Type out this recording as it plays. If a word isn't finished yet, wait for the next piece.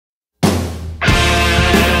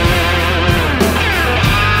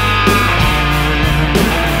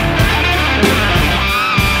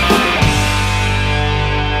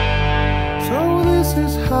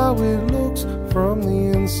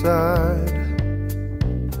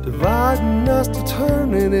inviting us to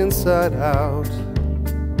turn it inside out,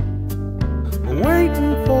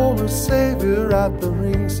 waiting for a savior at the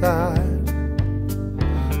ringside,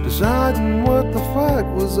 deciding what the fight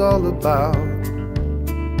was all about.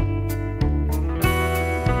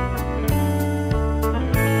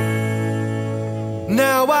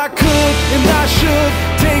 Now I could and I should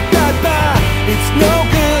take that back. It's no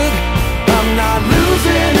good, I'm not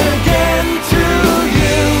losing again to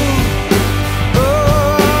you.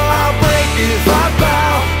 Oh, I'll break if I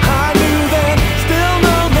bow. I knew then, still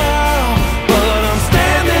know now, but I'm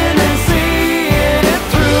standing and seeing it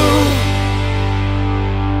through.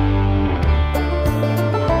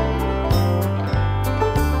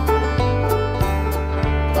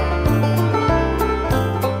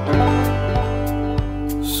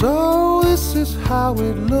 So this is how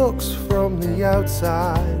it looks from the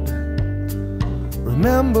outside.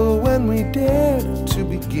 Remember when we dared to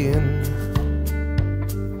begin?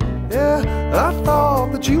 Yeah, I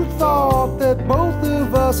thought that you thought that both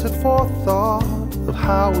of us had forethought of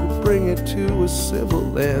how to bring it to a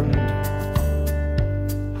civil end.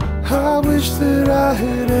 I wish that I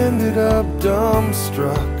had ended up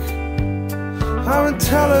dumbstruck. Our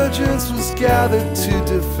intelligence was gathered to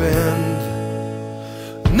defend.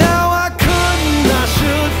 Now I could and I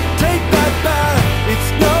should take that back.